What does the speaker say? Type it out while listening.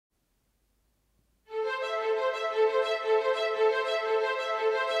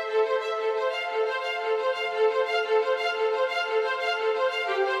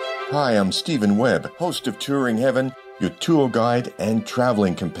Hi, I'm Stephen Webb, host of Touring Heaven, your tour guide and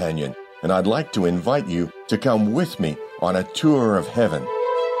traveling companion, and I'd like to invite you to come with me on a tour of heaven.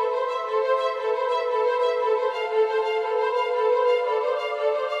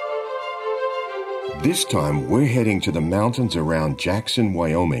 This time, we're heading to the mountains around Jackson,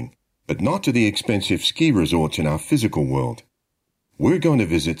 Wyoming, but not to the expensive ski resorts in our physical world. We're going to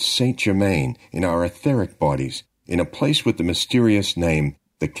visit Saint Germain in our etheric bodies, in a place with the mysterious name,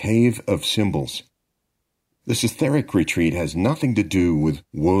 the Cave of Symbols. This etheric retreat has nothing to do with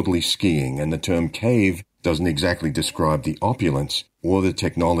worldly skiing, and the term cave doesn't exactly describe the opulence or the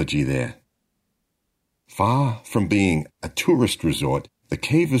technology there. Far from being a tourist resort, the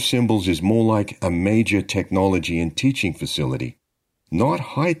Cave of Symbols is more like a major technology and teaching facility. Not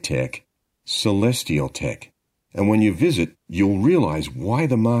high-tech, celestial tech. And when you visit, you'll realize why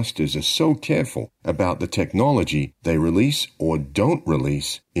the masters are so careful about the technology they release or don't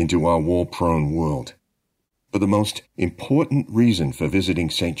release into our war-prone world. But the most important reason for visiting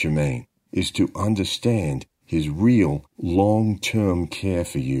Saint Germain is to understand his real long-term care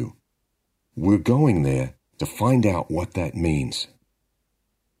for you. We're going there to find out what that means.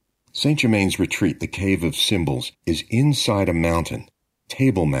 Saint Germain's retreat, the Cave of Symbols, is inside a mountain,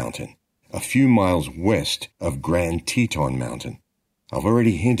 Table Mountain, a few miles west of Grand Teton Mountain. I've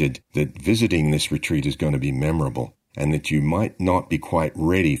already hinted that visiting this retreat is going to be memorable, and that you might not be quite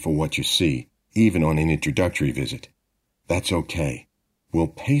ready for what you see, even on an introductory visit. That's okay. We'll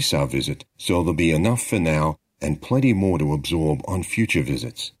pace our visit so there'll be enough for now and plenty more to absorb on future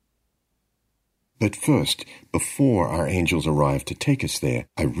visits. But first, before our angels arrive to take us there,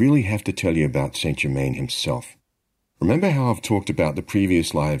 I really have to tell you about Saint Germain himself. Remember how I've talked about the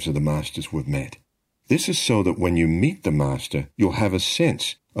previous lives of the masters we've met? This is so that when you meet the master, you'll have a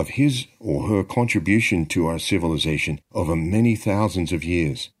sense of his or her contribution to our civilization over many thousands of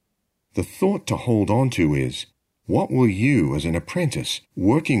years. The thought to hold on to is, what will you as an apprentice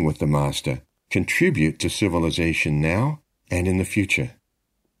working with the master contribute to civilization now and in the future?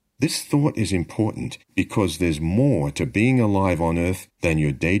 This thought is important because there's more to being alive on Earth than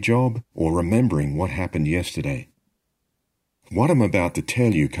your day job or remembering what happened yesterday. What I'm about to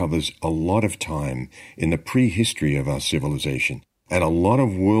tell you covers a lot of time in the prehistory of our civilization and a lot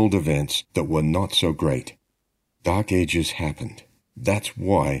of world events that were not so great. Dark ages happened. That's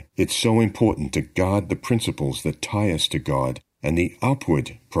why it's so important to guard the principles that tie us to God and the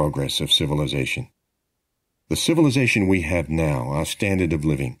upward progress of civilization. The civilization we have now, our standard of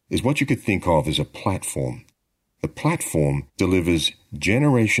living, is what you could think of as a platform. The platform delivers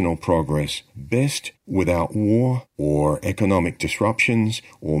generational progress best without war or economic disruptions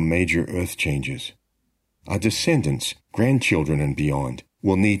or major earth changes. Our descendants, grandchildren and beyond,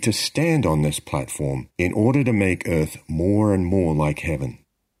 will need to stand on this platform in order to make Earth more and more like heaven.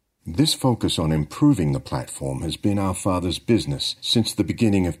 This focus on improving the platform has been our Father's business since the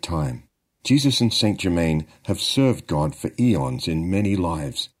beginning of time. Jesus and Saint Germain have served God for eons in many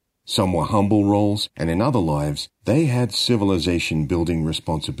lives. Some were humble roles, and in other lives, they had civilization-building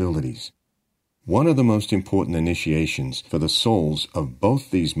responsibilities. One of the most important initiations for the souls of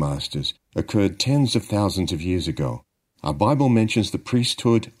both these masters occurred tens of thousands of years ago. Our Bible mentions the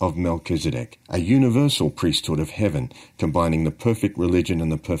priesthood of Melchizedek, a universal priesthood of heaven, combining the perfect religion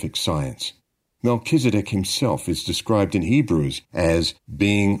and the perfect science. Melchizedek himself is described in Hebrews as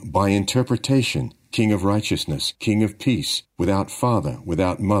being, by interpretation, King of righteousness, King of peace, without father,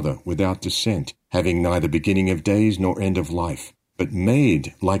 without mother, without descent, having neither beginning of days nor end of life, but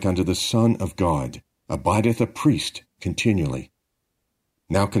made like unto the Son of God, abideth a priest continually.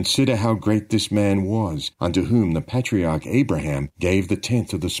 Now consider how great this man was, unto whom the patriarch Abraham gave the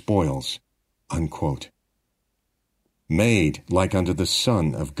tenth of the spoils. Unquote. Made like unto the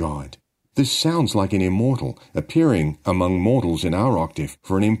Son of God. This sounds like an immortal appearing among mortals in our octave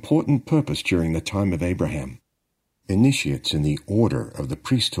for an important purpose during the time of Abraham. Initiates in the order of the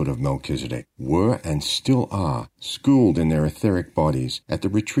priesthood of Melchizedek were and still are schooled in their etheric bodies at the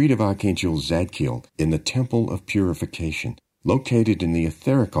retreat of Archangel Zadkiel in the Temple of Purification, located in the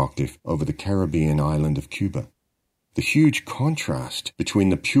etheric octave over the Caribbean island of Cuba. The huge contrast between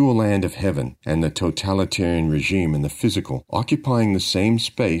the pure land of heaven and the totalitarian regime in the physical, occupying the same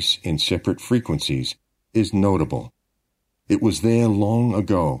space in separate frequencies, is notable. It was there long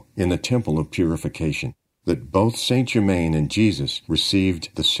ago, in the Temple of Purification, that both Saint Germain and Jesus received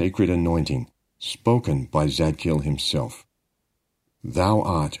the sacred anointing, spoken by Zadkiel himself. Thou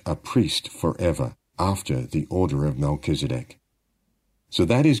art a priest forever, after the order of Melchizedek. So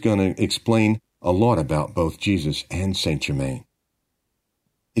that is going to explain a lot about both Jesus and Saint Germain.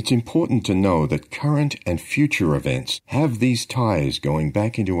 It's important to know that current and future events have these ties going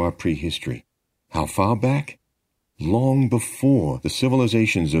back into our prehistory. How far back? Long before the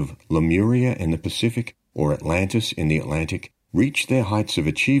civilizations of Lemuria in the Pacific or Atlantis in the Atlantic reached their heights of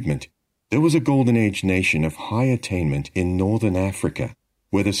achievement, there was a Golden Age nation of high attainment in northern Africa,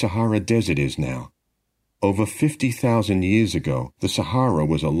 where the Sahara Desert is now. Over 50,000 years ago, the Sahara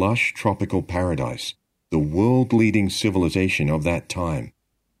was a lush tropical paradise, the world-leading civilization of that time.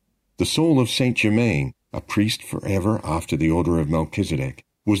 The soul of Saint Germain, a priest forever after the order of Melchizedek,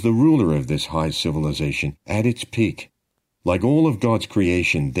 was the ruler of this high civilization at its peak. Like all of God's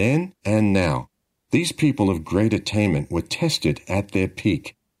creation then and now, these people of great attainment were tested at their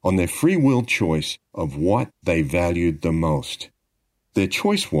peak on their free will choice of what they valued the most. Their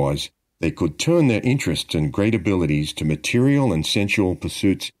choice was they could turn their interests and great abilities to material and sensual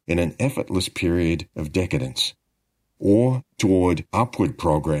pursuits in an effortless period of decadence, or toward upward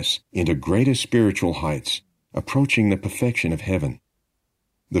progress into greater spiritual heights, approaching the perfection of heaven.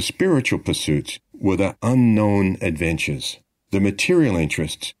 The spiritual pursuits were the unknown adventures. The material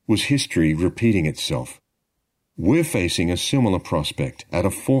interests was history repeating itself. We're facing a similar prospect at a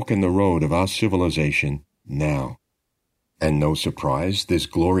fork in the road of our civilization now. And no surprise, this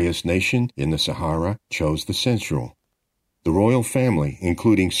glorious nation in the Sahara chose the sensual. The royal family,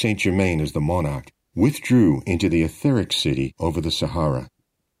 including Saint Germain as the monarch, withdrew into the etheric city over the Sahara.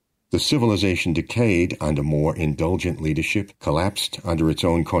 The civilization decayed under more indulgent leadership, collapsed under its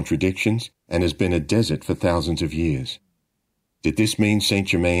own contradictions, and has been a desert for thousands of years. Did this mean Saint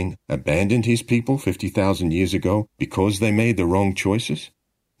Germain abandoned his people 50,000 years ago because they made the wrong choices?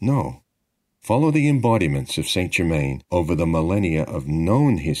 No. Follow the embodiments of Saint Germain over the millennia of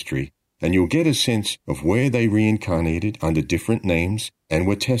known history, and you'll get a sense of where they reincarnated under different names and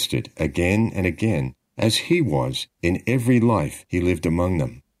were tested again and again, as he was in every life he lived among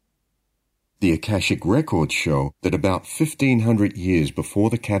them. The Akashic records show that about 1,500 years before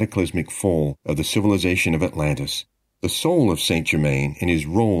the cataclysmic fall of the civilization of Atlantis, the soul of Saint Germain, in his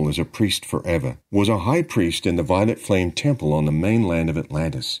role as a priest forever, was a high priest in the Violet Flame Temple on the mainland of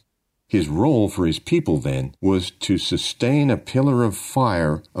Atlantis. His role for his people then was to sustain a pillar of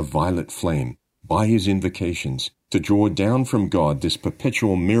fire of violet flame by his invocations, to draw down from God this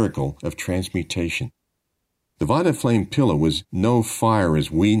perpetual miracle of transmutation. The violet flame pillar was no fire as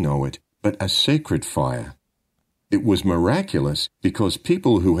we know it, but a sacred fire. It was miraculous because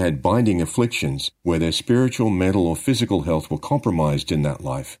people who had binding afflictions, where their spiritual, mental, or physical health were compromised in that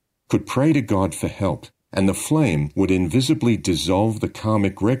life, could pray to God for help, and the flame would invisibly dissolve the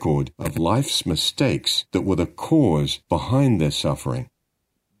karmic record of life's mistakes that were the cause behind their suffering.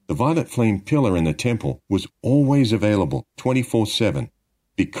 The violet flame pillar in the temple was always available 24/7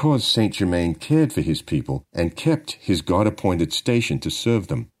 because Saint Germain cared for his people and kept his God-appointed station to serve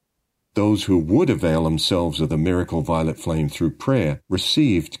them. Those who would avail themselves of the miracle violet flame through prayer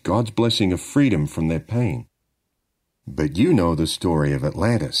received God's blessing of freedom from their pain. But you know the story of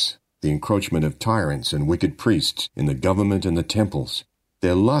Atlantis, the encroachment of tyrants and wicked priests in the government and the temples.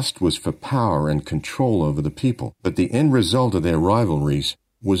 Their lust was for power and control over the people, but the end result of their rivalries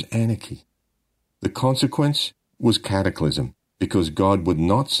was anarchy. The consequence was cataclysm, because God would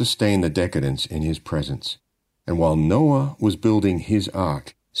not sustain the decadence in his presence. And while Noah was building his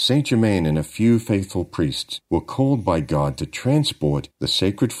ark, Saint Germain and a few faithful priests were called by God to transport the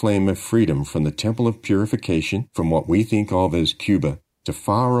sacred flame of freedom from the temple of purification, from what we think of as Cuba, to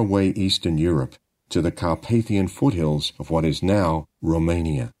far away Eastern Europe, to the Carpathian foothills of what is now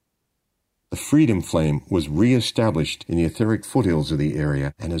Romania. The freedom flame was re-established in the etheric foothills of the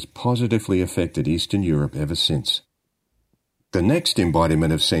area and has positively affected Eastern Europe ever since. The next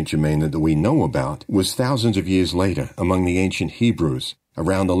embodiment of Saint Germain that we know about was thousands of years later among the ancient Hebrews.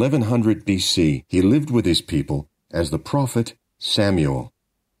 Around 1100 BC, he lived with his people as the prophet Samuel,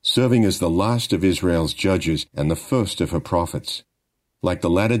 serving as the last of Israel's judges and the first of her prophets. Like the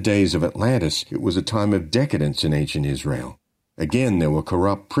latter days of Atlantis, it was a time of decadence in ancient Israel. Again, there were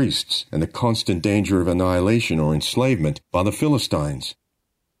corrupt priests and the constant danger of annihilation or enslavement by the Philistines.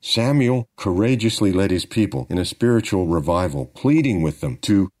 Samuel courageously led his people in a spiritual revival, pleading with them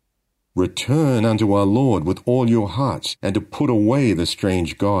to return unto our Lord with all your hearts, and to put away the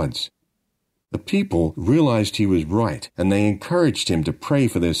strange gods. The people realized he was right, and they encouraged him to pray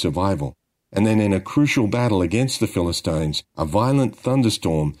for their survival. And then in a crucial battle against the Philistines, a violent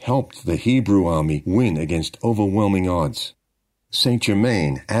thunderstorm helped the Hebrew army win against overwhelming odds. Saint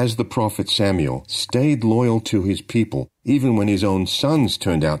Germain, as the prophet Samuel, stayed loyal to his people, even when his own sons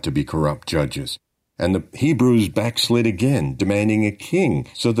turned out to be corrupt judges. And the Hebrews backslid again, demanding a king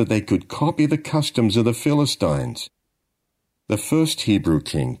so that they could copy the customs of the Philistines. The first Hebrew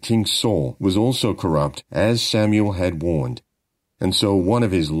king, King Saul, was also corrupt, as Samuel had warned. And so one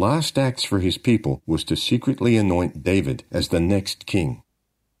of his last acts for his people was to secretly anoint David as the next king.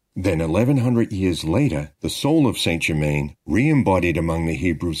 Then 1100 years later, the soul of Saint Germain re-embodied among the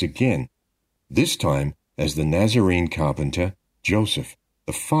Hebrews again, this time as the Nazarene carpenter Joseph,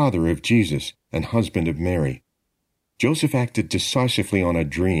 the father of Jesus and husband of Mary. Joseph acted decisively on a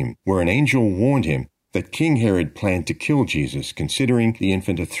dream where an angel warned him that King Herod planned to kill Jesus, considering the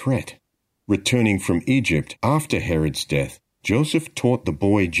infant a threat. Returning from Egypt after Herod's death, Joseph taught the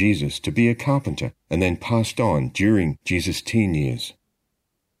boy Jesus to be a carpenter and then passed on during Jesus' teen years.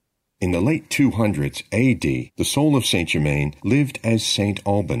 In the late 200s AD, the soul of Saint Germain lived as Saint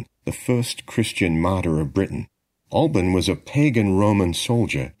Alban, the first Christian martyr of Britain. Alban was a pagan Roman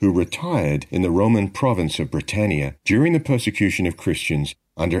soldier who retired in the Roman province of Britannia during the persecution of Christians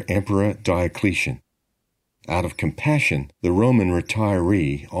under Emperor Diocletian. Out of compassion, the Roman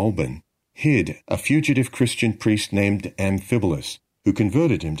retiree, Alban, hid a fugitive Christian priest named Amphibolus, who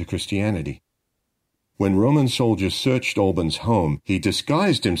converted him to Christianity. When Roman soldiers searched Alban's home, he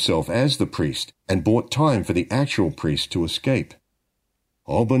disguised himself as the priest and bought time for the actual priest to escape.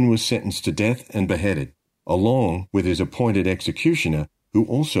 Alban was sentenced to death and beheaded, along with his appointed executioner, who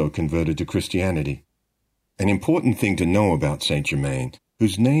also converted to Christianity. An important thing to know about Saint Germain,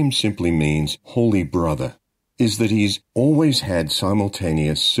 whose name simply means holy brother, is that he's always had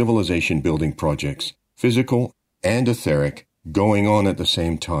simultaneous civilization-building projects, physical and etheric, going on at the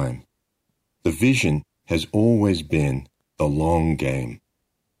same time. The vision has always been the long game.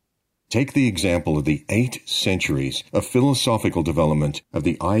 Take the example of the 8 centuries of philosophical development of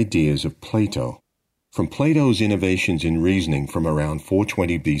the ideas of Plato. From Plato's innovations in reasoning from around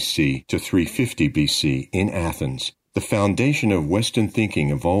 420 BC to 350 BC in Athens, the foundation of Western thinking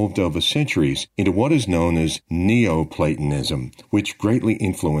evolved over centuries into what is known as Neoplatonism, which greatly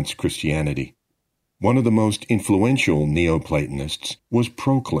influenced Christianity. One of the most influential Neoplatonists was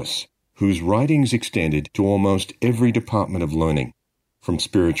Proclus, whose writings extended to almost every department of learning, from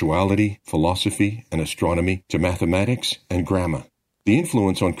spirituality, philosophy, and astronomy to mathematics and grammar. The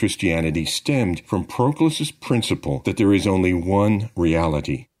influence on Christianity stemmed from Proclus's principle that there is only one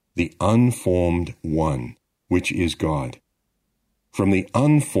reality, the unformed one, which is God. From the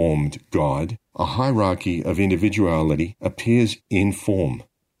unformed God, a hierarchy of individuality appears in form,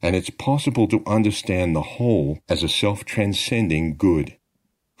 and it's possible to understand the whole as a self-transcending good.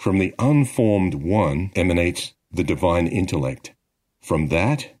 From the unformed one emanates the divine intellect. From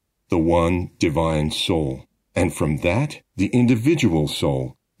that, the one divine soul. And from that, the individual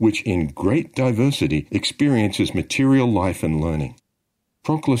soul, which in great diversity experiences material life and learning.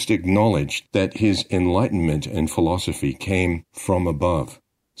 Proclus acknowledged that his enlightenment and philosophy came from above.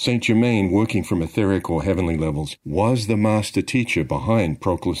 Saint Germain, working from etheric or heavenly levels, was the master teacher behind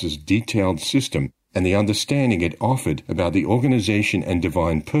Proclus's detailed system and the understanding it offered about the organization and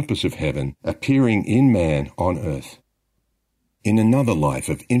divine purpose of heaven appearing in man on earth. In another life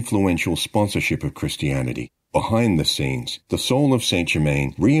of influential sponsorship of Christianity, behind the scenes, the soul of Saint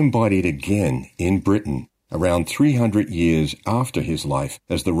Germain re-embodied again in Britain around 300 years after his life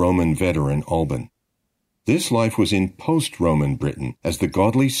as the Roman veteran Alban. This life was in post-Roman Britain as the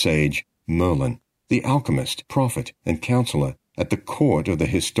godly sage Merlin, the alchemist, prophet, and counselor at the court of the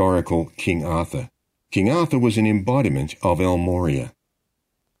historical King Arthur. King Arthur was an embodiment of El Moria.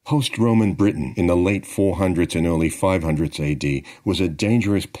 Post-Roman Britain in the late 400s and early 500s AD was a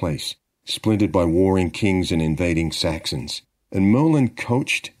dangerous place, splintered by warring kings and invading Saxons. And Merlin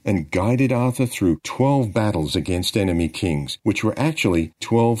coached and guided Arthur through 12 battles against enemy kings, which were actually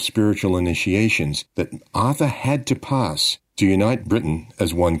 12 spiritual initiations that Arthur had to pass to unite Britain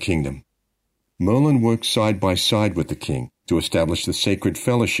as one kingdom. Merlin worked side by side with the king to establish the sacred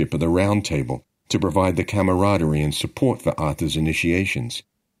fellowship of the Round Table, to provide the camaraderie and support for Arthur's initiations.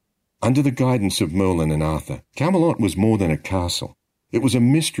 Under the guidance of Merlin and Arthur, Camelot was more than a castle. It was a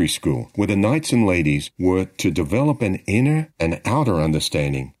mystery school where the knights and ladies were to develop an inner and outer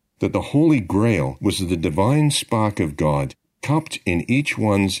understanding that the Holy Grail was the divine spark of God cupped in each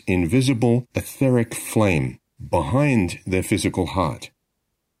one's invisible etheric flame behind their physical heart.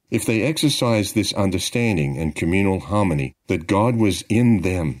 If they exercised this understanding and communal harmony that God was in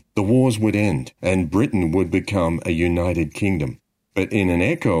them, the wars would end and Britain would become a united kingdom. But in an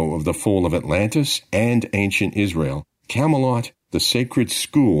echo of the fall of Atlantis and ancient Israel, Camelot, the sacred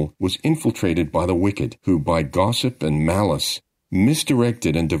school, was infiltrated by the wicked, who by gossip and malice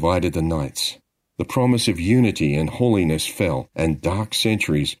misdirected and divided the knights. The promise of unity and holiness fell, and dark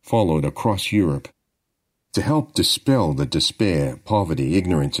centuries followed across Europe. To help dispel the despair, poverty,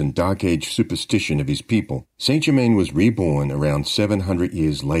 ignorance, and Dark Age superstition of his people, Saint-Germain was reborn around 700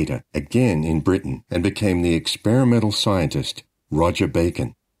 years later, again in Britain, and became the experimental scientist Roger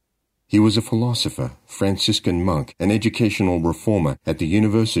Bacon. He was a philosopher, Franciscan monk, and educational reformer at the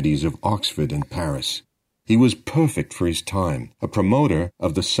universities of Oxford and Paris. He was perfect for his time, a promoter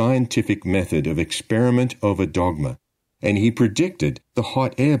of the scientific method of experiment over dogma, and he predicted the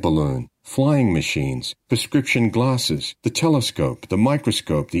hot air balloon, flying machines, prescription glasses, the telescope, the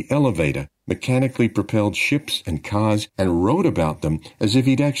microscope, the elevator, mechanically propelled ships and cars, and wrote about them as if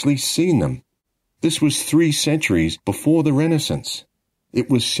he'd actually seen them. This was 3 centuries before the Renaissance. It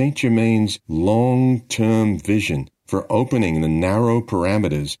was Saint-Germain's long-term vision for opening the narrow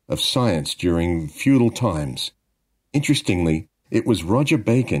parameters of science during feudal times. Interestingly, it was Roger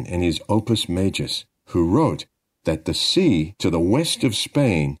Bacon and his Opus Majus who wrote that the sea to the west of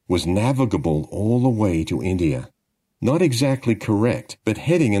Spain was navigable all the way to India. Not exactly correct, but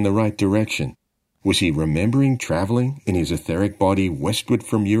heading in the right direction. Was he remembering traveling in his etheric body westward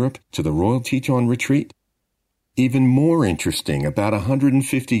from Europe to the Royal Teton Retreat? Even more interesting, about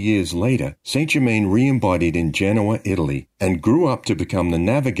 150 years later, Saint-Germain re-embodied in Genoa, Italy, and grew up to become the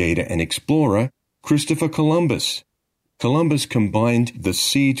navigator and explorer Christopher Columbus. Columbus combined the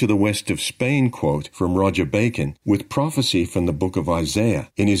sea to the west of Spain quote from Roger Bacon with prophecy from the book of Isaiah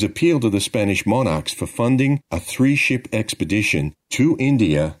in his appeal to the Spanish monarchs for funding a 3-ship expedition to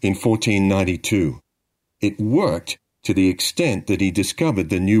India in 1492. It worked to the extent that he discovered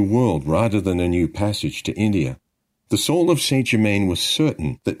the New World rather than a new passage to India. The soul of Saint-Germain was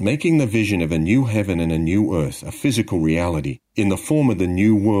certain that making the vision of a new heaven and a new earth a physical reality in the form of the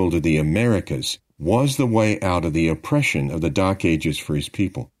New World of the Americas was the way out of the oppression of the Dark Ages for his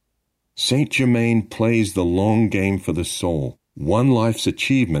people. Saint-Germain plays the long game for the soul, one life's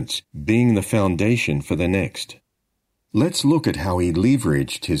achievements being the foundation for the next. Let's look at how he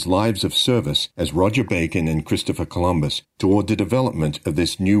leveraged his lives of service as Roger Bacon and Christopher Columbus toward the development of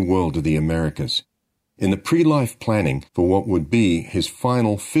this new world of the Americas. In the pre-life planning for what would be his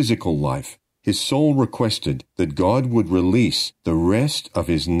final physical life, his soul requested that God would release the rest of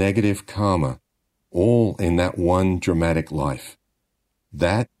his negative karma, all in that one dramatic life.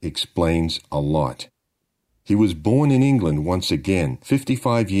 That explains a lot. He was born in England once again,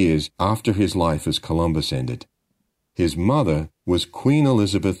 55 years after his life as Columbus ended. His mother was Queen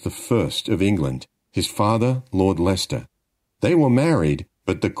Elizabeth I of England, his father Lord Leicester. They were married,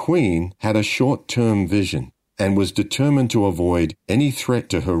 but the Queen had a short-term vision and was determined to avoid any threat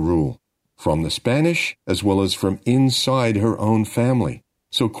to her rule, from the Spanish as well as from inside her own family.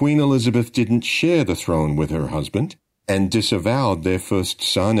 So Queen Elizabeth didn't share the throne with her husband and disavowed their first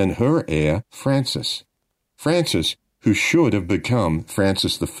son and her heir, Francis. Francis, who should have become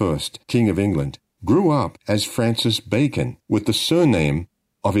Francis I, King of England, grew up as Francis Bacon with the surname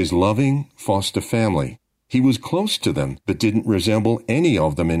of his loving foster family. He was close to them but didn't resemble any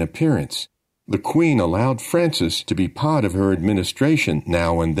of them in appearance. The Queen allowed Francis to be part of her administration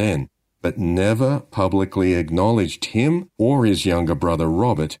now and then, but never publicly acknowledged him or his younger brother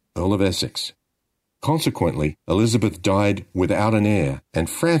Robert, Earl of Essex. Consequently, Elizabeth died without an heir, and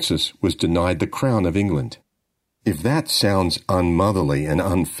Francis was denied the crown of England. If that sounds unmotherly and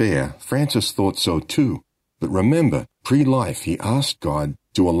unfair, Francis thought so too. But remember, pre-life he asked God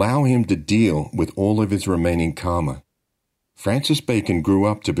to allow him to deal with all of his remaining karma. Francis Bacon grew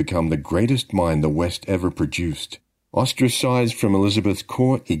up to become the greatest mind the West ever produced. Ostracized from Elizabeth's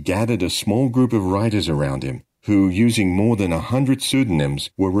court, he gathered a small group of writers around him, who, using more than 100 pseudonyms,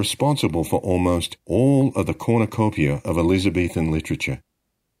 were responsible for almost all of the cornucopia of Elizabethan literature.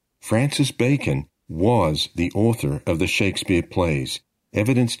 Francis Bacon was the author of the Shakespeare plays,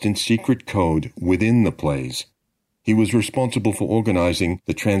 evidenced in secret code within the plays. He was responsible for organizing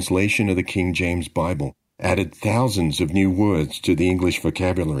the translation of the King James Bible, added thousands of new words to the English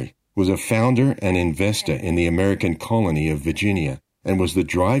vocabulary, was a founder and investor in the American colony of Virginia, and was the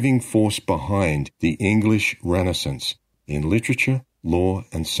driving force behind the English Renaissance in literature, law,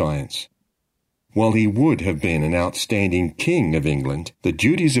 and science. While he would have been an outstanding king of England, the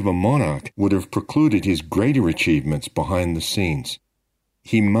duties of a monarch would have precluded his greater achievements behind the scenes.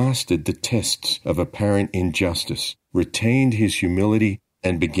 He mastered the tests of apparent injustice, retained his humility,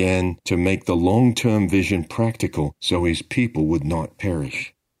 and began to make the long-term vision practical so his people would not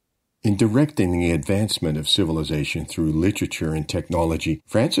perish. In directing the advancement of civilization through literature and technology,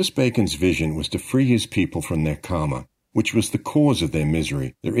 Francis Bacon's vision was to free his people from their karma, which was the cause of their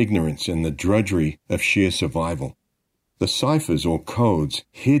misery, their ignorance, and the drudgery of sheer survival. The ciphers or codes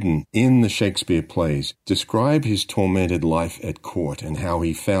hidden in the Shakespeare plays describe his tormented life at court and how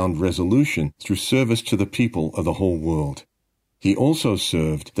he found resolution through service to the people of the whole world. He also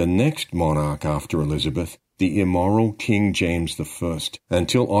served the next monarch after Elizabeth, the immoral King James I,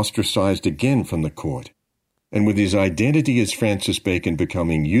 until ostracized again from the court. And with his identity as Francis Bacon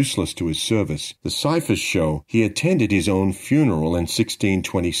becoming useless to his service, the ciphers show he attended his own funeral in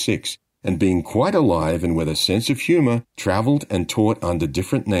 1626, and being quite alive and with a sense of humor, traveled and taught under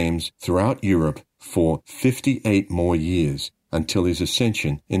different names throughout Europe for 58 more years until his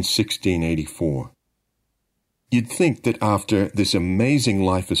ascension in 1684. You'd think that after this amazing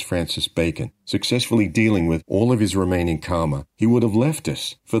life as Francis Bacon, successfully dealing with all of his remaining karma, he would have left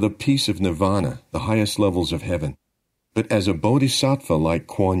us for the peace of nirvana, the highest levels of heaven. But as a bodhisattva like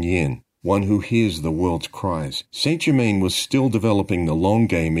Kuan Yin, one who hears the world's cries, Saint Germain was still developing the long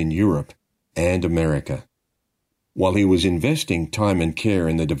game in Europe and America. While he was investing time and care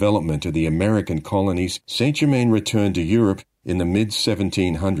in the development of the American colonies, Saint Germain returned to Europe in the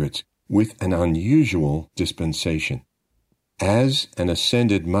mid-1700s with an unusual dispensation. As an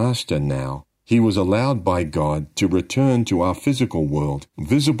ascended master now, he was allowed by God to return to our physical world,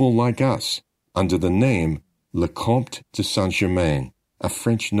 visible like us, under the name Le Comte de Saint-Germain, a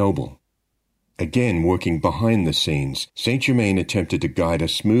French noble. Again, working behind the scenes, Saint-Germain attempted to guide a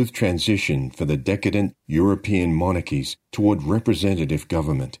smooth transition for the decadent European monarchies toward representative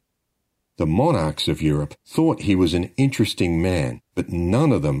government. The monarchs of Europe thought he was an interesting man, but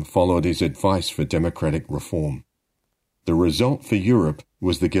none of them followed his advice for democratic reform. The result for Europe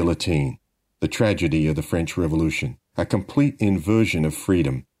was the guillotine, the tragedy of the French Revolution, a complete inversion of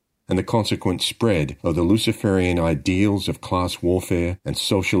freedom, and the consequent spread of the Luciferian ideals of class warfare and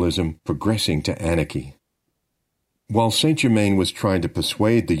socialism progressing to anarchy. While Saint-Germain was trying to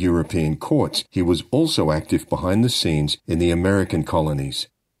persuade the European courts, he was also active behind the scenes in the American colonies.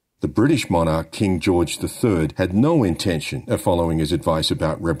 The British monarch King George III had no intention of following his advice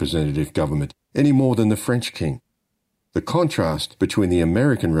about representative government any more than the French king. The contrast between the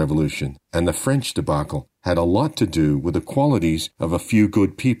American Revolution and the French debacle had a lot to do with the qualities of a few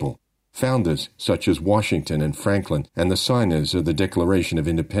good people, founders such as Washington and Franklin and the signers of the Declaration of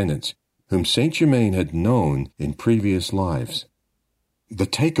Independence, whom Saint-Germain had known in previous lives. The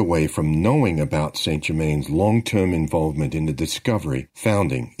takeaway from knowing about Saint-Germain's long-term involvement in the discovery,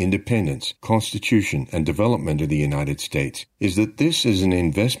 founding, independence, constitution, and development of the United States is that this is an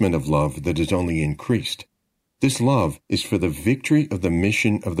investment of love that has only increased. This love is for the victory of the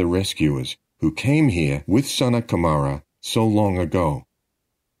mission of the rescuers who came here with Sanat Kumara so long ago.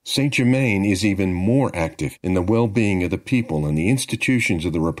 Saint-Germain is even more active in the well-being of the people and the institutions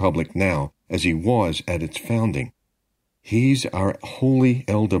of the Republic now as he was at its founding. He's our holy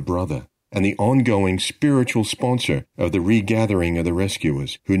elder brother and the ongoing spiritual sponsor of the regathering of the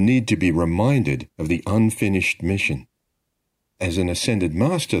rescuers who need to be reminded of the unfinished mission. As an ascended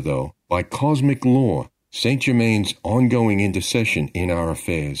master, though, by cosmic law, Saint-Germain's ongoing intercession in our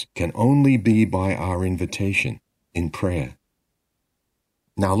affairs can only be by our invitation in prayer.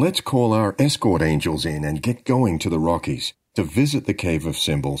 Now let's call our escort angels in and get going to the Rockies to visit the Cave of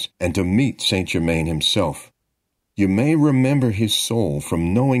Symbols and to meet Saint-Germain himself. You may remember his soul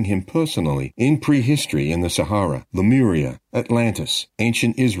from knowing him personally in prehistory in the Sahara, Lemuria, Atlantis,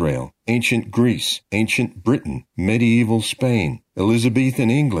 ancient Israel, ancient Greece, ancient Britain, medieval Spain, Elizabethan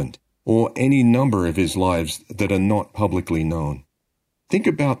England, or any number of his lives that are not publicly known. Think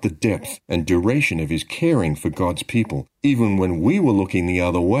about the depth and duration of his caring for God's people, even when we were looking the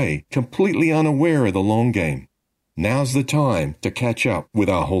other way, completely unaware of the long game. Now's the time to catch up with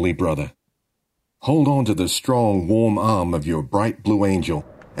our holy brother. Hold on to the strong, warm arm of your bright blue angel,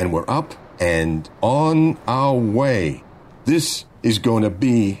 and we're up and on our way. This is going to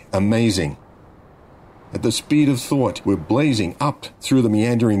be amazing. At the speed of thought, we're blazing up through the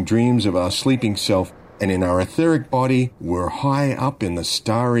meandering dreams of our sleeping self, and in our etheric body, we're high up in the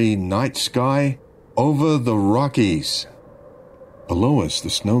starry night sky over the Rockies. Below us, the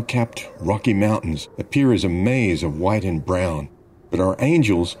snow-capped Rocky Mountains appear as a maze of white and brown, but our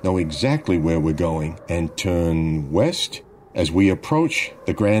angels know exactly where we're going and turn west as we approach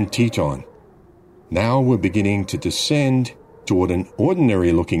the Grand Teton. Now we're beginning to descend toward an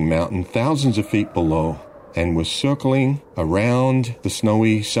ordinary-looking mountain thousands of feet below, and we're circling around the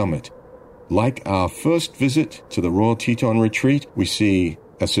snowy summit. Like our first visit to the Royal Teton Retreat, we see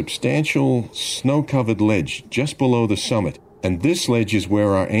a substantial snow-covered ledge just below the summit, and this ledge is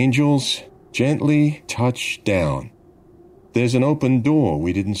where our angels gently touch down. There's an open door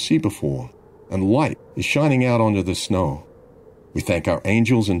we didn't see before, and light is shining out onto the snow. We thank our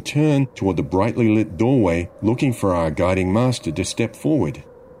angels and turn toward the brightly lit doorway, looking for our guiding master to step forward.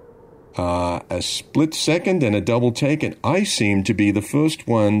 A split second and a double take, and I seem to be the first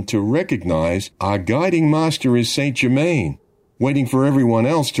one to recognize our guiding master is Saint Germain, waiting for everyone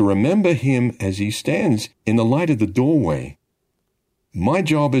else to remember him as he stands in the light of the doorway. My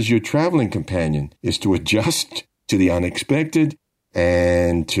job as your traveling companion is to adjust to the unexpected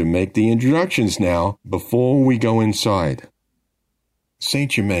and to make the introductions now before we go inside.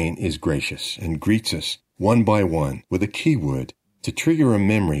 Saint Germain is gracious and greets us one by one with a keyword to trigger a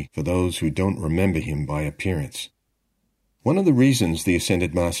memory for those who don't remember him by appearance. One of the reasons the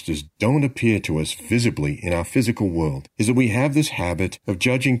Ascended Masters don't appear to us visibly in our physical world is that we have this habit of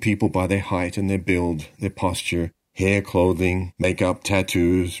judging people by their height and their build, their posture, hair, clothing, makeup,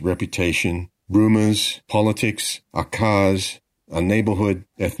 tattoos, reputation, rumors, politics, our cars, our neighborhood,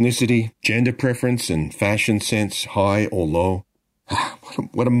 ethnicity, gender preference, and fashion sense, high or low.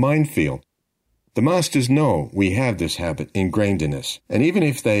 What a minefield. The Masters know we have this habit ingrained in us, and even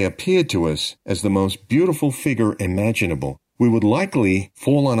if they appeared to us as the most beautiful figure imaginable, we would likely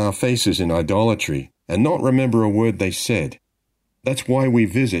fall on our faces in idolatry and not remember a word they said. That's why we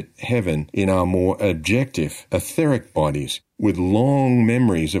visit heaven in our more objective, etheric bodies, with long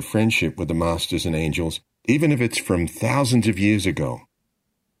memories of friendship with the Masters and angels, even if it's from thousands of years ago.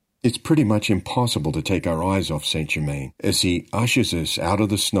 It's pretty much impossible to take our eyes off Saint Germain as he ushers us out of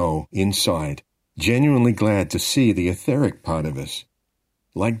the snow inside, genuinely glad to see the etheric part of us.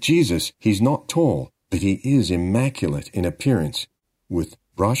 Like Jesus, he's not tall, but he is immaculate in appearance, with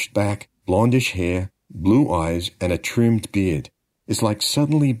brushed back, blondish hair, blue eyes, and a trimmed beard. It's like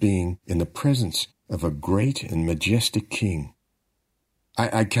suddenly being in the presence of a great and majestic king.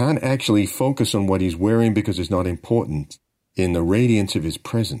 I can't actually focus on what he's wearing because it's not important. In the radiance of his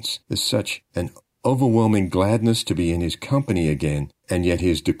presence, there's such an overwhelming gladness to be in his company again, and yet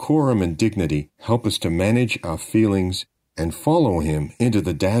his decorum and dignity help us to manage our feelings and follow him into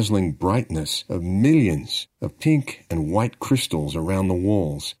the dazzling brightness of millions of pink and white crystals around the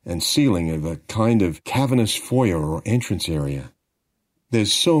walls and ceiling of a kind of cavernous foyer or entrance area.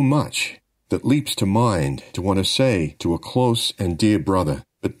 There's so much that leaps to mind to want to say to a close and dear brother,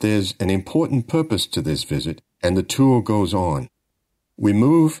 but there's an important purpose to this visit, and the tour goes on. We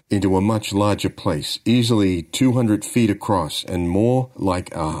move into a much larger place, easily 200 feet across and more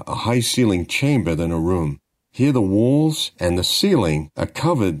like a high-ceiling chamber than a room. Here the walls and the ceiling are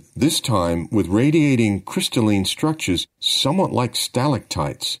covered this time with radiating crystalline structures somewhat like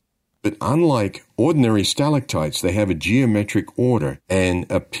stalactites. But unlike ordinary stalactites, they have a geometric order and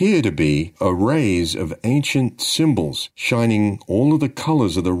appear to be arrays of ancient symbols shining all of the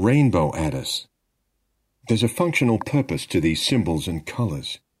colors of the rainbow at us. There's a functional purpose to these symbols and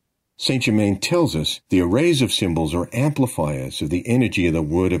colors. Saint Germain tells us the arrays of symbols are amplifiers of the energy of the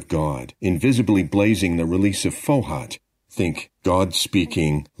Word of God, invisibly blazing the release of Fohat. Think God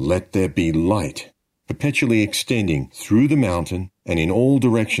speaking, "Let there be light," perpetually extending through the mountain and in all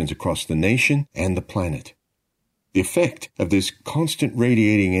directions across the nation and the planet. The effect of this constant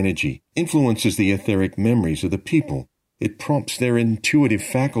radiating energy influences the etheric memories of the people. It prompts their intuitive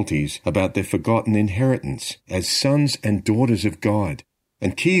faculties about their forgotten inheritance as sons and daughters of God,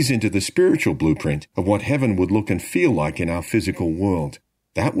 and keys into the spiritual blueprint of what heaven would look and feel like in our physical world.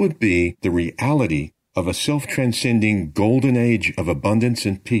 That would be the reality of a self-transcending golden age of abundance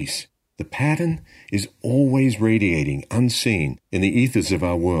and peace. The pattern is always radiating unseen in the ethers of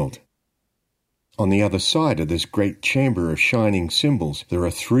our world. On the other side of this great chamber of shining symbols, there are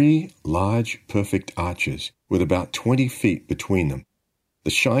 3 large, perfect arches with about 20 feet between them.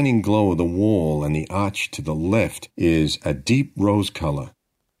 The shining glow of the wall and the arch to the left is a deep rose color.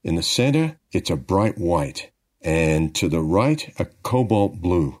 In the center, it's a bright white, and to the right, a cobalt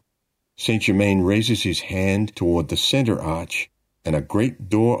blue. Saint Germain raises his hand toward the center arch, and a great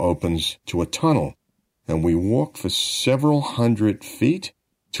door opens to a tunnel, and we walk for several hundred feet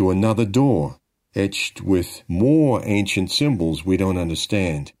to another door, etched with more ancient symbols we don't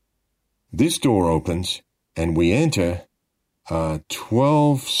understand. This door opens, and we enter a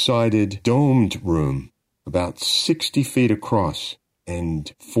 12-sided domed room, about 60 feet across,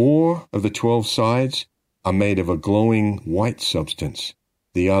 and 4 of the 12 sides are made of a glowing white substance.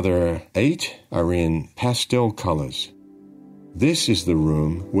 The other 8 are in pastel colors. This is the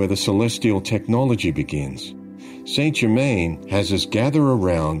room where the celestial technology begins. Saint Germain has us gather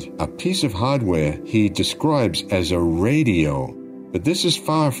around a piece of hardware he describes as a radio, but this is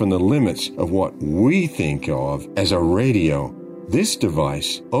far from the limits of what we think of as a radio. This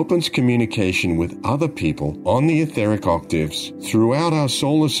device opens communication with other people on the etheric octaves throughout our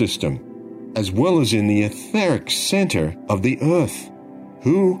solar system. as well as in the etheric center of the earth.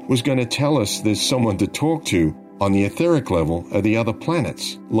 Who was going to tell us there's someone to talk to on the etheric level of the other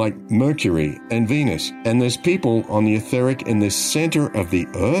planets, like Mercury and Venus, and there's people on the etheric in the center of the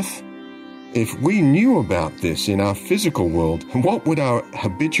earth? If we knew about this in our physical world, what would our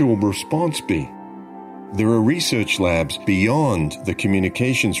habitual response be? There are research labs beyond the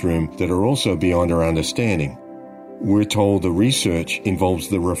communications room that are also beyond our understanding. We're told the research involves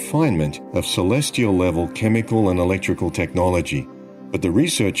the refinement of celestial-level chemical and electrical technology. But the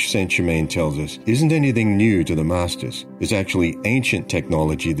research Saint Germain tells us isn't anything new to the Masters. It's actually ancient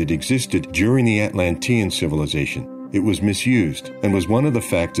technology that existed during the Atlantean civilization. It was misused and was one of the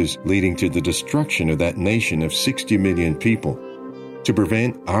factors leading to the destruction of that nation of 60 million people. To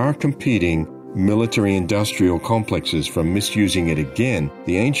prevent our competing military-industrial complexes from misusing it again,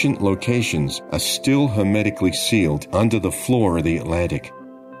 the ancient locations are still hermetically sealed under the floor of the Atlantic.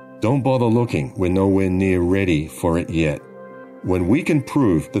 Don't bother looking. We're nowhere near ready for it yet. When we can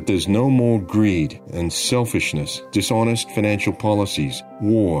prove that there's no more greed and selfishness, dishonest financial policies,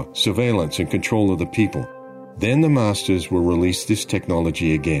 war, surveillance, and control of the people, then the Masters will release this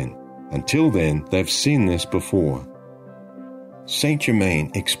technology again. Until then, they've seen this before. Saint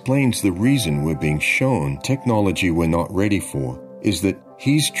Germain explains the reason we're being shown technology we're not ready for is that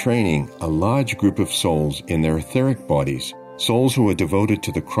he's training a large group of souls in their etheric bodies, souls who are devoted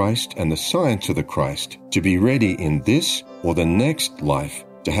to the Christ and the science of the Christ, to be ready in this or the next life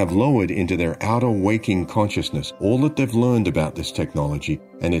to have lowered into their outer waking consciousness all that they've learned about this technology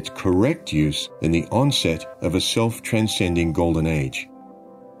and its correct use in the onset of a self-transcending golden age.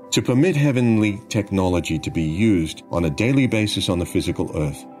 To permit heavenly technology to be used on a daily basis on the physical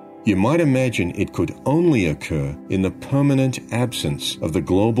earth, you might imagine it could only occur in the permanent absence of the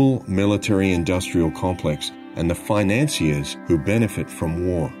global military-industrial complex and the financiers who benefit from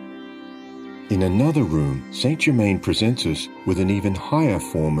war. In another room, Saint Germain presents us with an even higher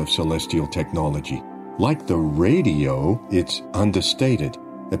form of celestial technology. Like the radio, it's understated,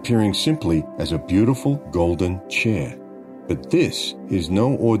 appearing simply as a beautiful golden chair. But this is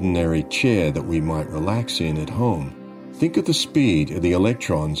no ordinary chair that we might relax in at home. Think of the speed of the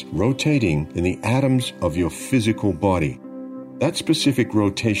electrons rotating in the atoms of your physical body. That specific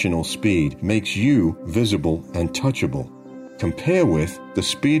rotational speed makes you visible and touchable. Compare with the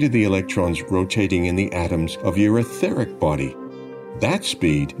speed of the electrons rotating in the atoms of your etheric body. That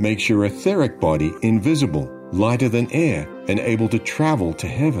speed makes your etheric body invisible, lighter than air, and able to travel to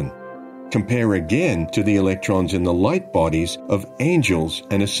heaven. Compare again to the electrons in the light bodies of angels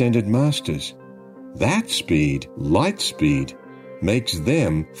and ascended masters. That speed, light speed, makes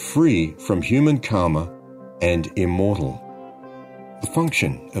them free from human karma and immortal. The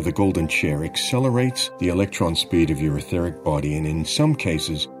function of the golden chair accelerates the electron speed of your etheric body and in some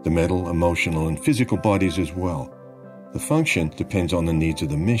cases the mental, emotional, and physical bodies as well. The function depends on the needs of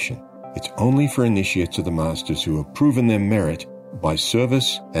the mission. It's only for initiates of the Masters who have proven their merit by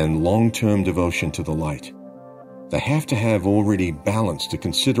service and long-term devotion to the light. They have to have already balanced a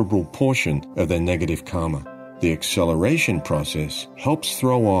considerable portion of their negative karma. The acceleration process helps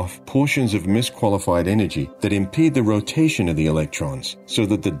throw off portions of misqualified energy that impede the rotation of the electrons so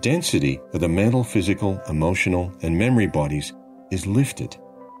that the density of the mental, physical, emotional, and memory bodies is lifted.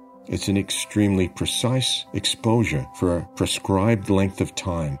 It's an extremely precise exposure for a prescribed length of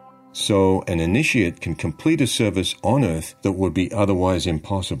time, so an initiate can complete a service on Earth that would be otherwise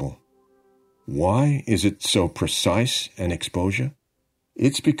impossible. Why is it so precise an exposure?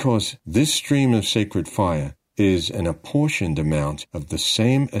 It's because this stream of sacred fire is an apportioned amount of the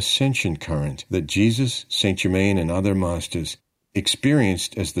same ascension current that Jesus, Saint Germain, and other masters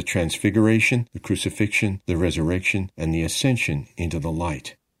experienced as the transfiguration, the crucifixion, the resurrection, and the ascension into the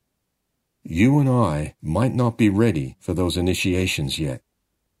light. You and I might not be ready for those initiations yet.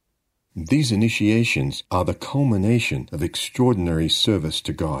 These initiations are the culmination of extraordinary service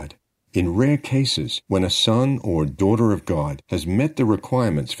to God. In rare cases, when a son or daughter of God has met the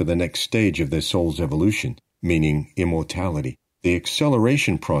requirements for the next stage of their soul's evolution, meaning immortality, the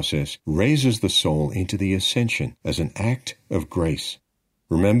acceleration process raises the soul into the ascension as an act of grace.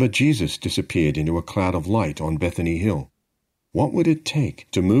 Remember, Jesus disappeared into a cloud of light on Bethany Hill. What would it take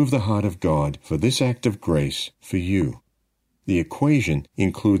to move the heart of God for this act of grace for you? The equation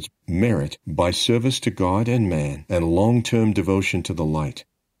includes merit by service to God and man and long-term devotion to the light,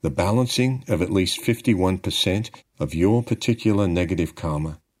 the balancing of at least 51% of your particular negative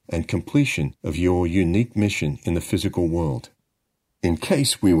karma, and completion of your unique mission in the physical world. In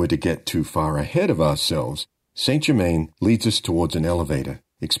case we were to get too far ahead of ourselves, Saint Germain leads us towards an elevator,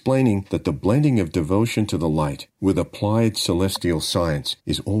 explaining that the blending of devotion to the light with applied celestial science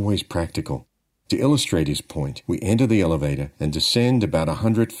is always practical. To illustrate his point, we enter the elevator and descend about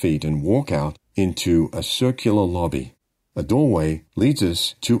 100 feet and walk out into a circular lobby. A doorway leads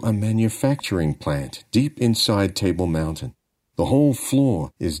us to a manufacturing plant deep inside Table Mountain. The whole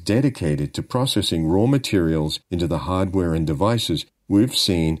floor is dedicated to processing raw materials into the hardware and devices we've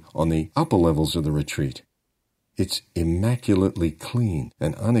seen on the upper levels of the retreat. It's immaculately clean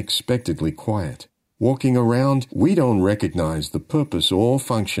and unexpectedly quiet. Walking around, we don't recognize the purpose or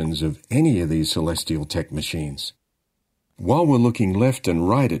functions of any of these celestial tech machines. While we're looking left and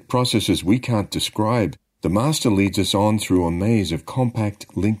right at processes we can't describe, the Master leads us on through a maze of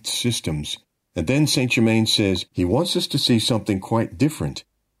compact linked systems. And then Saint Germain says he wants us to see something quite different.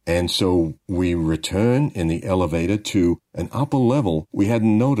 And so we return in the elevator to an upper level we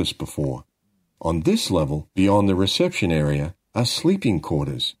hadn't noticed before. On this level, beyond the reception area, are sleeping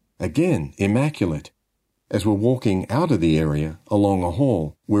quarters, again immaculate. As we're walking out of the area along a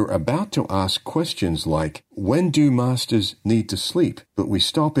hall, we're about to ask questions like, when do masters need to sleep? But we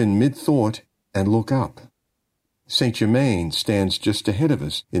stop in mid-thought and look up. Saint Germain stands just ahead of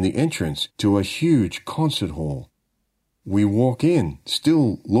us in the entrance to a huge concert hall. We walk in,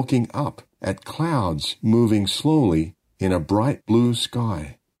 still looking up at clouds moving slowly in a bright blue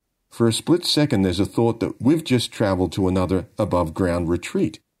sky. For a split second, there's a thought that we've just traveled to another above-ground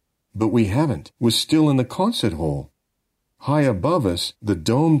retreat. But we haven't. We're still in the concert hall. High above us, the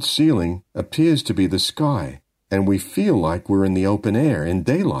domed ceiling appears to be the sky, and we feel like we're in the open air in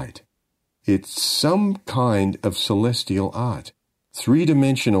daylight. It's some kind of celestial art,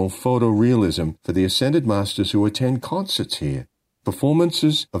 three-dimensional photorealism for the Ascended Masters who attend concerts here,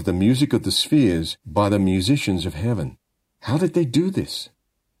 performances of the music of the spheres by the musicians of heaven. How did they do this?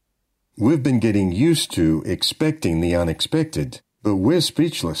 We've been getting used to expecting the unexpected, but we're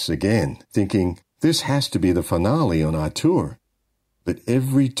speechless again, thinking this has to be the finale on our tour. But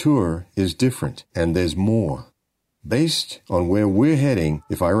every tour is different, and there's more. Based on where we're heading,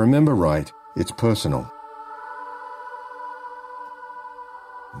 if I remember right, it's personal.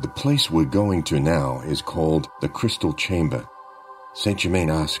 The place we're going to now is called the Crystal Chamber. Saint Germain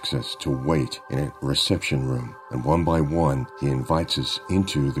asks us to wait in a reception room, and one by one he invites us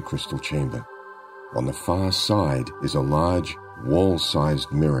into the Crystal Chamber. On the far side is a large,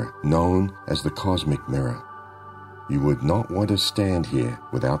 wall-sized mirror known as the Cosmic Mirror. You would not want to stand here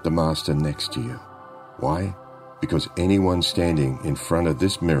without the Master next to you. Why? Because anyone standing in front of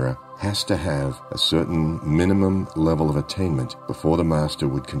this mirror has to have a certain minimum level of attainment before the Master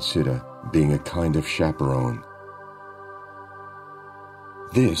would consider being a kind of chaperone.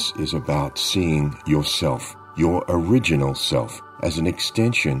 This is about seeing yourself, your original self, as an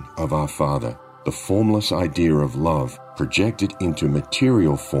extension of our Father, the formless idea of love projected into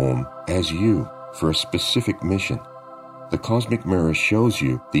material form as you for a specific mission. The Cosmic Mirror shows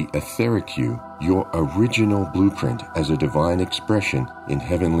you the etheric you, your original blueprint as a divine expression in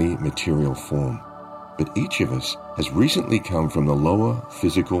heavenly material form. But each of us has recently come from the lower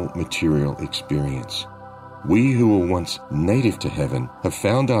physical material experience. We who were once native to heaven have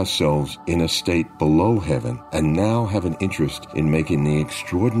found ourselves in a state below heaven and now have an interest in making the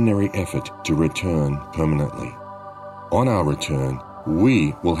extraordinary effort to return permanently. On our return,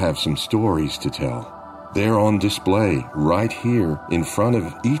 we will have some stories to tell. They're on display right here in front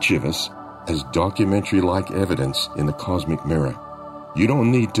of each of us as documentary-like evidence in the Cosmic Mirror. You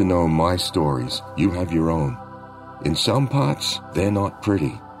don't need to know my stories. You have your own. In some parts, they're not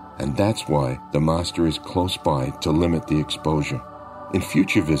pretty. And that's why the Master is close by to limit the exposure. In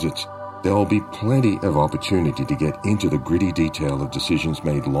future visits, there will be plenty of opportunity to get into the gritty detail of decisions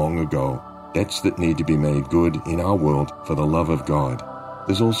made long ago, debts that need to be made good in our world for the love of God.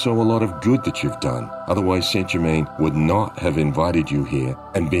 There's also a lot of good that you've done, otherwise Saint Germain would not have invited you here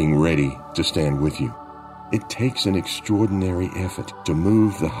and being ready to stand with you. It takes an extraordinary effort to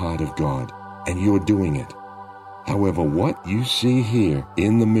move the heart of God, and you're doing it. However, what you see here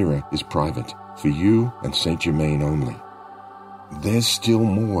in the mirror is private, for you and Saint Germain only. There's still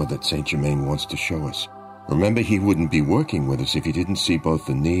more that Saint Germain wants to show us. Remember, he wouldn't be working with us if he didn't see both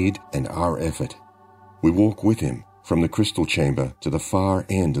the need and our effort. We walk with him from the Crystal Chamber to the far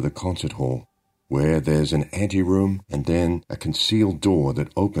end of the concert hall, where there's an anteroom and then a concealed door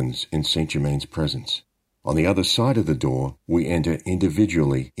that opens in Saint Germain's presence. On the other side of the door, we enter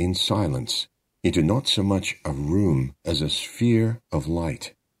individually in silence, into not so much a room as a sphere of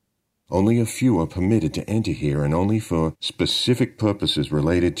light. Only a few are permitted to enter here, and only for specific purposes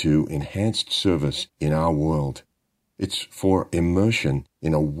related to enhanced service in our world. It's for immersion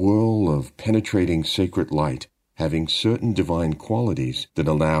in a whirl of penetrating sacred light having certain divine qualities that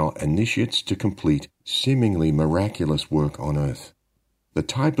allow initiates to complete seemingly miraculous work on earth. The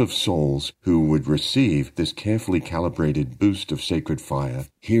type of souls who would receive this carefully calibrated boost of sacred fire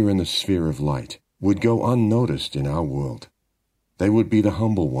here in the sphere of light would go unnoticed in our world. They would be the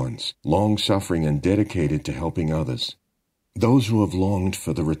humble ones, long-suffering and dedicated to helping others. Those who have longed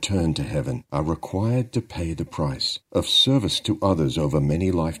for the return to heaven are required to pay the price of service to others over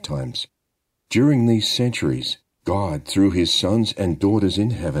many lifetimes. During these centuries, God, through his sons and daughters in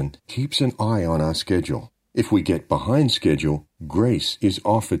heaven, keeps an eye on our schedule. If we get behind schedule, grace is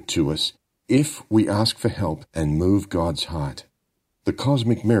offered to us if we ask for help and move God's heart. The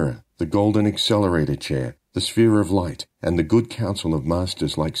cosmic mirror, the golden accelerator chair, the sphere of light, and the good counsel of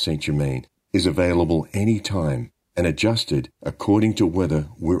masters like Saint Germain is available any time and adjusted according to whether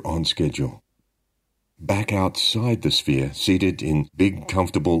we're on schedule. Back outside the sphere, seated in big,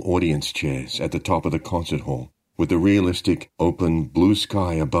 comfortable audience chairs at the top of the concert hall, with the realistic, open, blue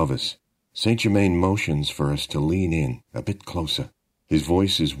sky above us, Saint Germain motions for us to lean in a bit closer. His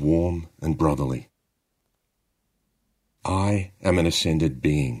voice is warm and brotherly. I am an ascended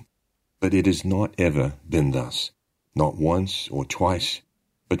being, but it has not ever been thus. Not once or twice,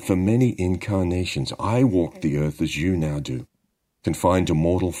 but for many incarnations I walked the earth as you now do, confined to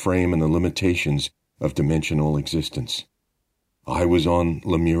mortal frame and the limitations of dimensional existence. I was on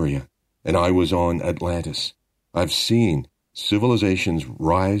Lemuria, and I was on Atlantis. I've seen civilizations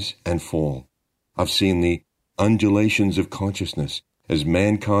rise and fall. I've seen the undulations of consciousness as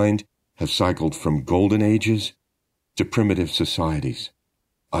mankind have cycled from golden ages to primitive societies.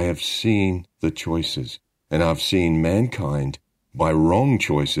 I have seen the choices, and I've seen mankind, by wrong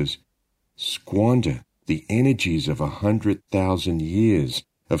choices, squander the energies of 100,000 years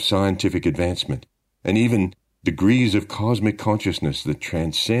of scientific advancement, and even degrees of cosmic consciousness that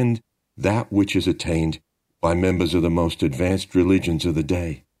transcend that which is attained by members of the most advanced religions of the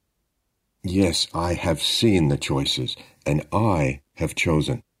day. Yes, I have seen the choices, and I have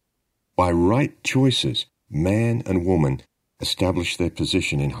chosen. By right choices, man and woman establish their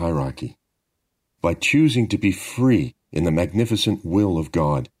position in hierarchy. By choosing to be free in the magnificent will of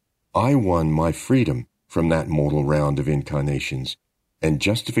God, I won my freedom from that mortal round of incarnations and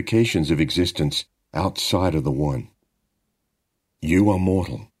justifications of existence outside of the one. You are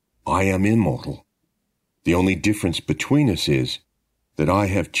mortal. I am immortal. The only difference between us is that I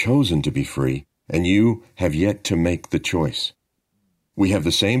have chosen to be free, and you have yet to make the choice. We have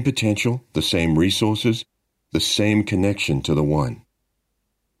the same potential, the same resources, the same connection to the one.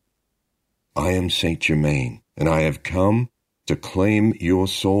 I am Saint Germain, and I have come to claim your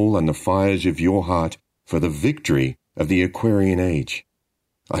soul and the fires of your heart for the victory of the Aquarian age.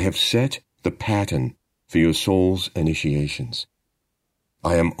 I have set the pattern for your soul's initiations.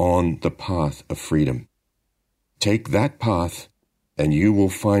 I am on the path of freedom. Take that path, and you will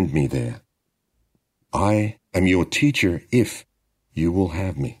find me there. I am your teacher if you will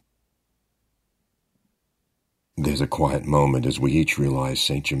have me. There's a quiet moment as we each realize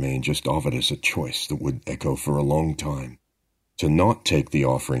Saint Germain just offered us a choice that would echo for a long time. To not take the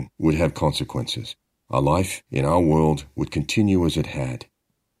offering would have consequences. Our life in our world would continue as it had.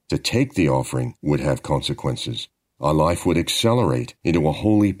 To take the offering would have consequences. Our life would accelerate into a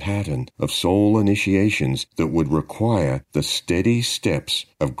holy pattern of soul initiations that would require the steady steps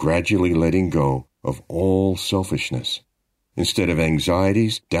of gradually letting go of all selfishness. Instead of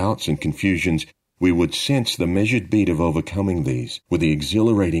anxieties, doubts, and confusions, we would sense the measured beat of overcoming these with the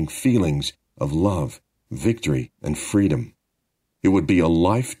exhilarating feelings of love, victory, and freedom. It would be a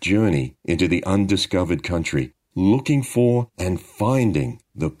life journey into the undiscovered country, looking for and finding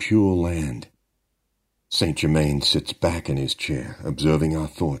the pure land. Saint Germain sits back in his chair, observing our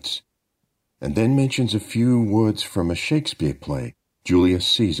thoughts, and then mentions a few words from a Shakespeare play, Julius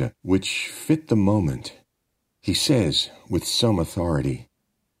Caesar, which fit the moment. He says, with some authority,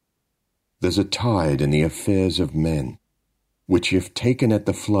 "There's a tide in the affairs of men, which if taken at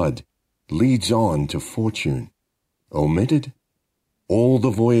the flood, leads on to fortune. Omitted, all the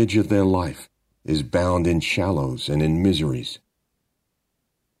voyage of their life is bound in shallows and in miseries."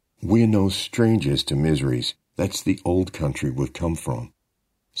 We're no strangers to miseries. That's the old country we've come from.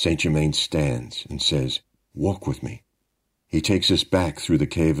 Saint Germain stands and says, "Walk with me." He takes us back through the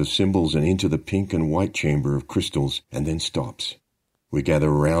cave of symbols and into the pink and white chamber of crystals, and then stops. We gather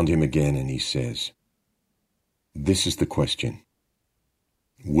around him again, and he says, "This is the question.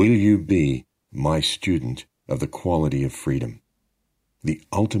 Will you be my student of the quality of freedom? The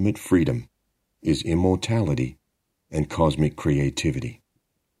ultimate freedom is immortality and cosmic creativity."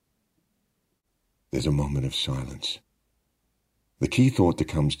 There's a moment of silence. The key thought that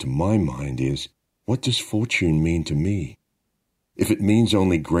comes to my mind is, what does fortune mean to me? If it means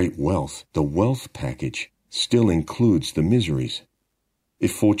only great wealth, the wealth package still includes the miseries.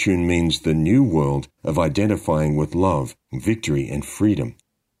 If fortune means the new world of identifying with love, victory, and freedom,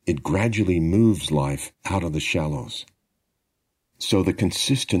 it gradually moves life out of the shallows. So the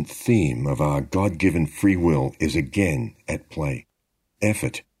consistent theme of our God-given free will is again at play.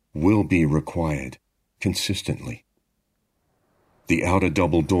 Effort will be required consistently. The outer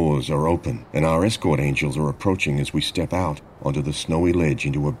double doors are open, and our escort angels are approaching as we step out onto the snowy ledge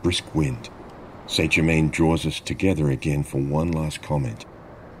into a brisk wind. Saint Germain draws us together again for one last comment.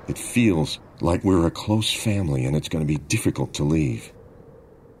 It feels like we're a close family and it's going to be difficult to leave.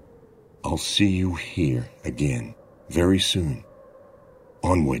 I'll see you here again very soon.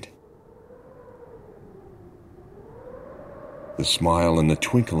 Onward. The smile and the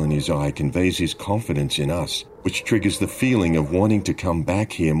twinkle in his eye conveys his confidence in us, which triggers the feeling of wanting to come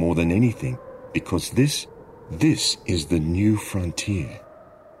back here more than anything, because this is the new frontier.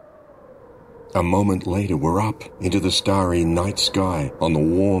 A moment later, we're up into the starry night sky on the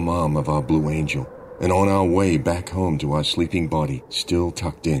warm arm of our Blue Angel, and on our way back home to our sleeping body, still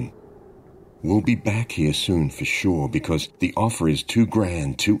tucked in. We'll be back here soon for sure, because the offer is too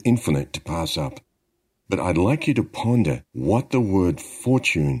grand, too infinite to pass up. But I'd like you to ponder what the word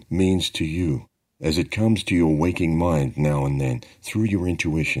fortune means to you as it comes to your waking mind now and then through your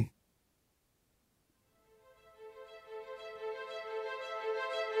intuition.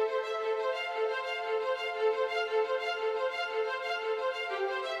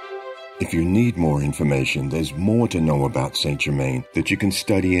 If you need more information, there's more to know about Saint Germain that you can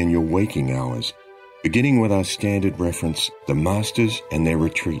study in your waking hours, beginning with our standard reference, The Masters and Their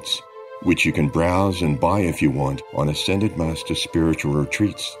Retreats, which you can browse and buy if you want on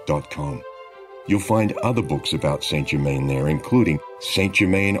AscendedMasterSpiritualRetreats.com. You'll find other books about Saint Germain there, including Saint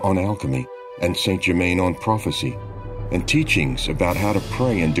Germain on Alchemy and Saint Germain on Prophecy, and teachings about how to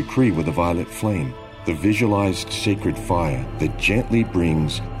pray and decree with the violet flame, the visualized sacred fire that gently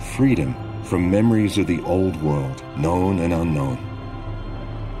brings freedom from memories of the old world, known and unknown.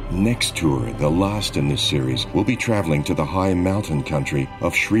 Next tour, the last in this series, we'll be traveling to the high mountain country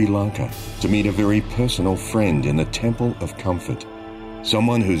of Sri Lanka to meet a very personal friend in the Temple of Comfort,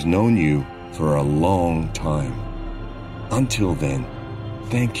 someone who's known you for a long time. Until then,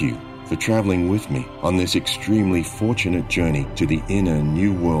 thank you for traveling with me on this extremely fortunate journey to the inner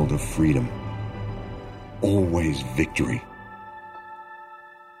new world of freedom. Always victory.